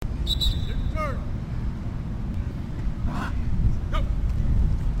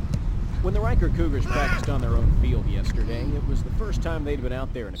When the Reicher Cougars practiced on their own field yesterday, it was the first time they'd been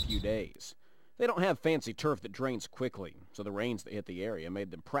out there in a few days. They don't have fancy turf that drains quickly, so the rains that hit the area made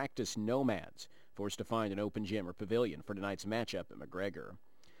them practice nomads, forced to find an open gym or pavilion for tonight's matchup at McGregor.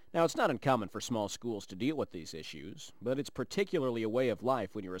 Now, it's not uncommon for small schools to deal with these issues, but it's particularly a way of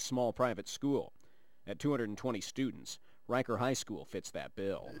life when you're a small private school. At 220 students, Reicher High School fits that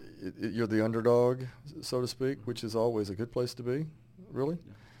bill. You're the underdog, so to speak, which is always a good place to be, really.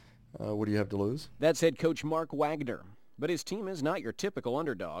 What do you have to lose? That's head coach Mark Wagner. But his team is not your typical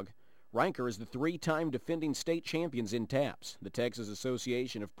underdog. Reicher is the three-time defending state champions in TAPS, the Texas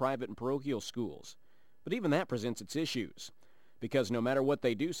Association of Private and Parochial Schools. But even that presents its issues. Because no matter what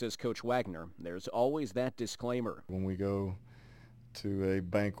they do, says Coach Wagner, there's always that disclaimer. When we go to a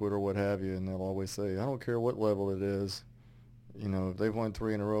banquet or what have you, and they'll always say, I don't care what level it is. You know, if they've won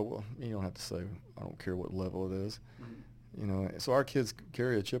 3 in a row, well, you don't have to say, I don't care what level it is. You know, so our kids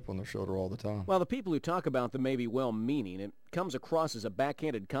carry a chip on their shoulder all the time. While the people who talk about them may be well-meaning, it comes across as a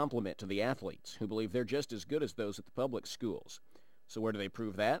backhanded compliment to the athletes, who believe they're just as good as those at the public schools. So where do they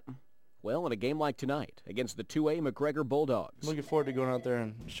prove that? Well, in a game like tonight, against the 2A McGregor Bulldogs. Looking forward to going out there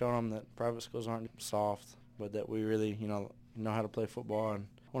and showing them that private schools aren't soft, but that we really, know how to play football, and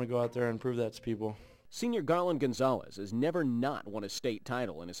want to go out there and prove that to people. Senior Garland Gonzalez has never not won a state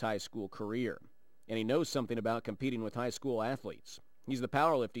title in his high school career. And he knows something about competing with high school athletes. He's the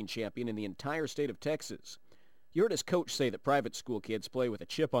powerlifting champion in the entire state of Texas. You heard his coach say that private school kids play with a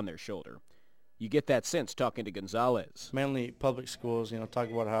chip on their shoulder. You get that sense talking to Gonzalez. Mainly public schools,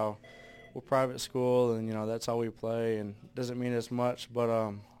 talk about how we're private school and, that's how we play, and it doesn't mean as much, but,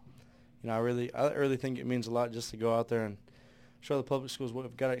 I really think it means a lot just to go out there and show the public schools what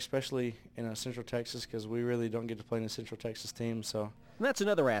we've got, especially in Central Texas, because we really don't get to play in a Central Texas team, so. And that's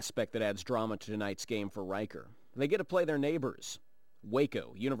another aspect that adds drama to tonight's game for Reicher. They get to play their neighbors.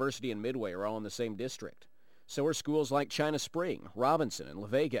 Waco, University, and Midway are all in the same district. So are schools like China Spring, Robinson, and La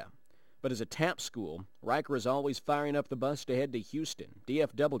Vega. But as a TAP school, Reicher is always firing up the bus to head to Houston,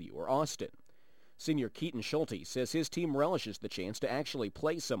 DFW, or Austin. Senior Keaton Schulte says his team relishes the chance to actually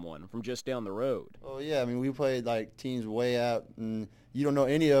play someone from just down the road. Oh, yeah. We played, teams way out, and you don't know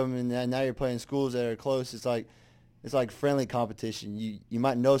any of them, and now you're playing schools that are close. It's like friendly competition. You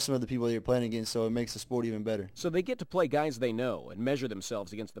might know some of the people that you're playing against, so it makes the sport even better. So they get to play guys they know and measure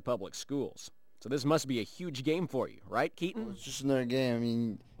themselves against the public schools. So this must be a huge game for you, right, Keaton? Well, it's just another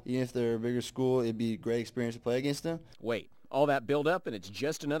game. Even if they're a bigger school, it'd be a great experience to play against them. Wait, all that build-up and it's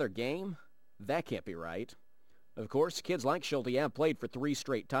just another game? That can't be right. Of course, kids like Schulte have played for 3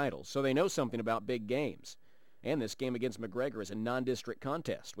 straight titles, so they know something about big games. And this game against McGregor is a non-district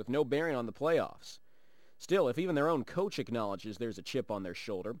contest with no bearing on the playoffs. Still, if even their own coach acknowledges there's a chip on their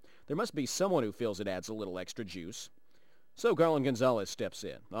shoulder, there must be someone who feels it adds a little extra juice. So Garland Gonzalez steps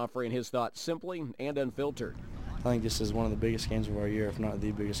in, offering his thoughts simply and unfiltered. I think this is one of the biggest games of our year, if not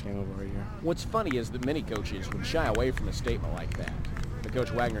the biggest game of our year. What's funny is that many coaches would shy away from a statement like that. But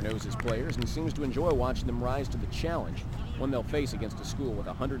Coach Wagner knows his players and seems to enjoy watching them rise to the challenge, one they'll face against a school with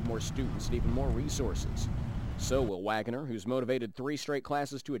 100 more students and even more resources. So will Wagner, who's motivated 3 straight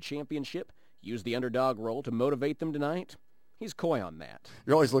classes to a championship, use the underdog role to motivate them tonight? He's coy on that.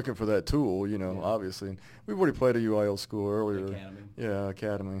 You're always looking for that tool, obviously. And we've already played a UIL school earlier. Academy. Yeah,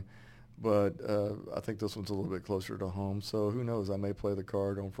 Academy. But I think this one's a little bit closer to home. So who knows? I may play the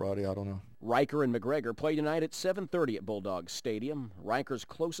card on Friday. I don't know. Reicher and McGregor play tonight at 7:30 at Bulldogs Stadium, Reicher's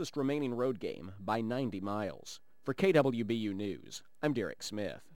closest remaining road game by 90 miles. For KWBU News, I'm Derek Smith.